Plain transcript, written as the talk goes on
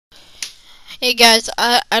Hey guys,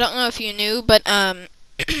 I don't know if you knew, but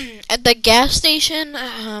at the gas station,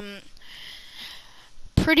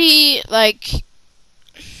 pretty like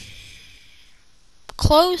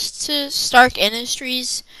close to Stark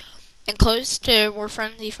Industries and close to where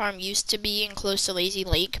Friendly Farm used to be and close to Lazy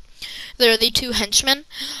Lake. There are the two henchmen.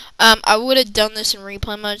 I would have done this in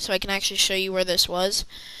replay mode so I can actually show you where this was,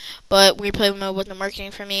 but replay mode wasn't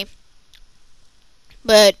working for me.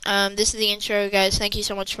 But this is the intro, guys. Thank you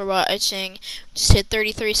so much for watching. Just hit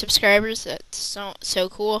 33 subscribers. That's so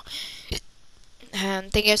cool.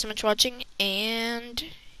 Thank you guys so much for watching, and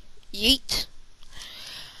yeet.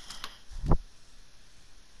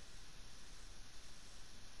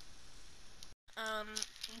 Um,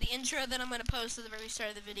 the intro that I'm going to post at the very start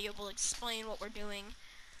of the video will explain what we're doing.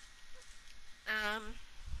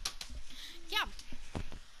 Yeah.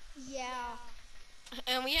 Yeah.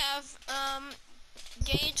 And we have,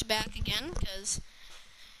 Gage back again, because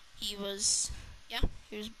he was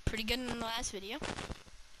pretty good in the last video.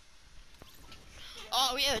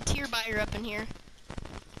 Oh, we have a tier buyer up in here.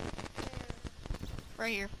 Where?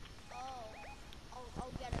 Right here. Oh.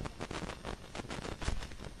 I'll get him.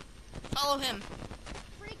 Follow him.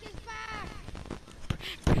 Freak is back!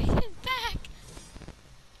 Bring him back.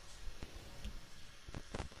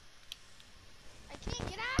 I can't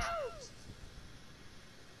get out!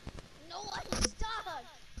 No, I'm stuck!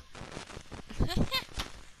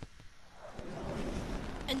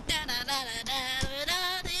 And da da da da da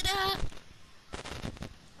da da da.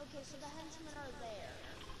 Okay, so the henchmen are there.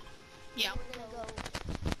 Yeah. We're gonna go.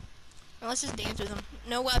 Well, let's just dance with them.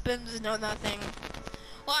 No weapons, no nothing.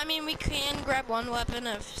 Well, I mean, we can grab one weapon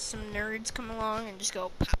if some nerds come along and just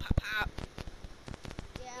go pop, pop, pop.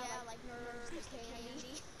 Yeah, like nerds, the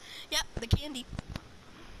candy. Yep, the candy.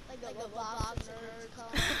 Like the Roblox nerds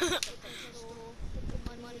come. Take the pistol, put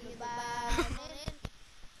the money in the bag.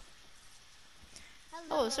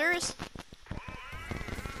 Hello, sirs.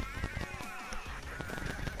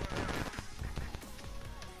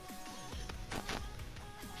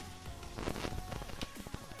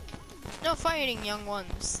 No fighting, young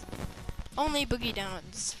ones. Only boogie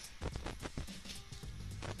downs.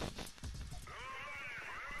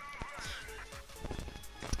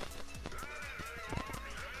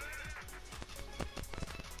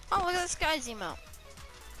 Oh, look at this guy's emote.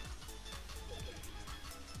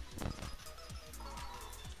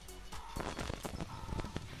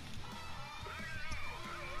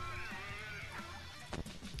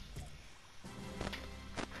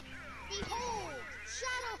 Behold,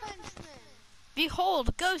 Shadow Henchman!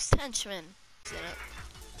 Behold, ghost henchman.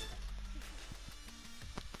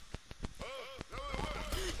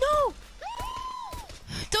 No!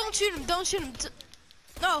 Don't shoot him! Don't shoot him!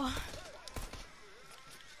 No!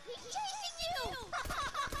 He's chasing you!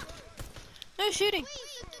 No shooting!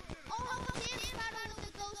 Wait, I'll help dance battle with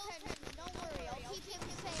the ghost henchman. Don't worry, I'll keep him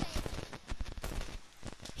safe.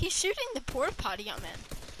 He's shooting the porta potty young man.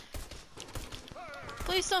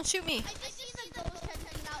 Please don't shoot me. I just see the ghost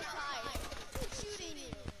henchman outside. Who's shooting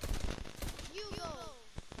you? You go.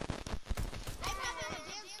 I'm having a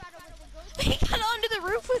dance battle with the ghost He henchman. got onto the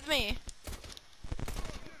roof with me.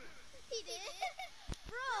 He did?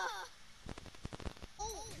 Bruh.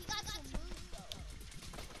 Oh, he got some moves though.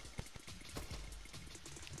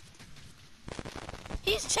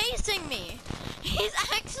 He's chasing me. He's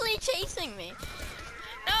actually chasing me.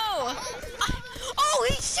 No. Oh,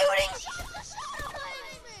 he's shooting.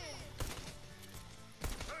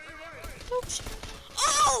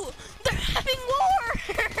 Oh, they're having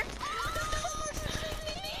war.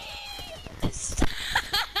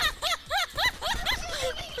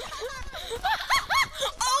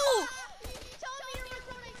 Oh,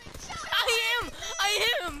 I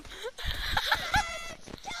am.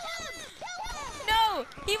 No,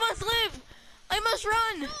 he must live. I must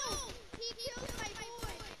run.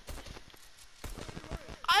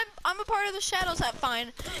 I'm a part of the shadows. That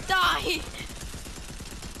fine. Die.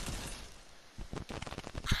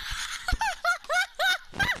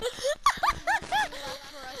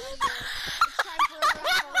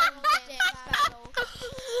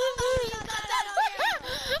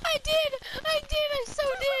 I so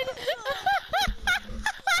did.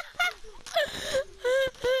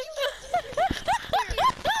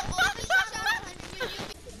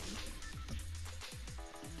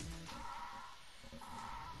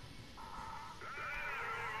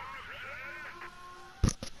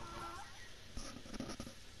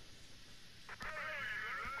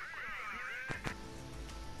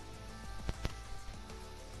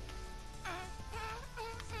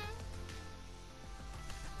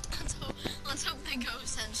 Let's hope the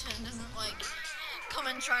ghost henchman doesn't like come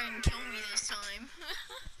and try and kill me this time.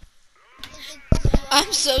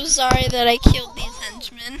 I'm so sorry that I killed these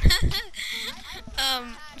henchmen.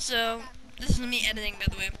 So this is me editing, by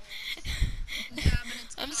the way.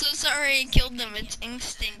 I'm so sorry I killed them. It's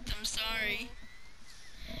instinct. I'm sorry.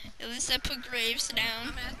 At least I put Graves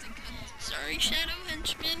down. Sorry, Shadow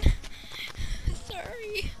Henchman.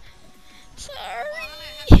 Sorry. Sorry.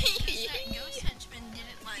 Ghost Henchman did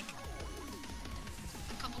it like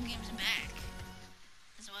a couple games back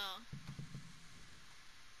as well.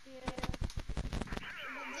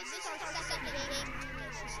 This is our second game doing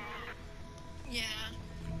this. Yeah.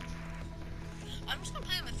 I'm just gonna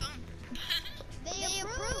play on my phone. They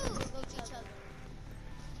approve of each other.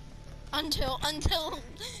 until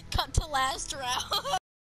cut to last round.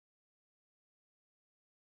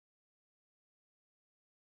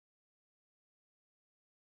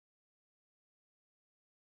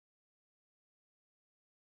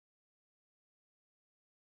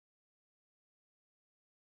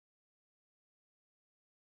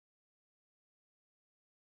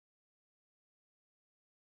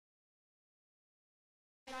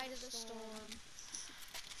 Night of the storm.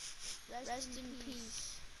 Rest in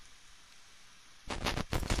peace.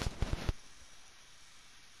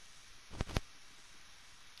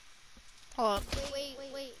 Hold on.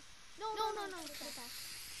 Wait. No. Put it back.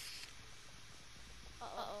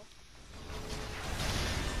 Uh-oh.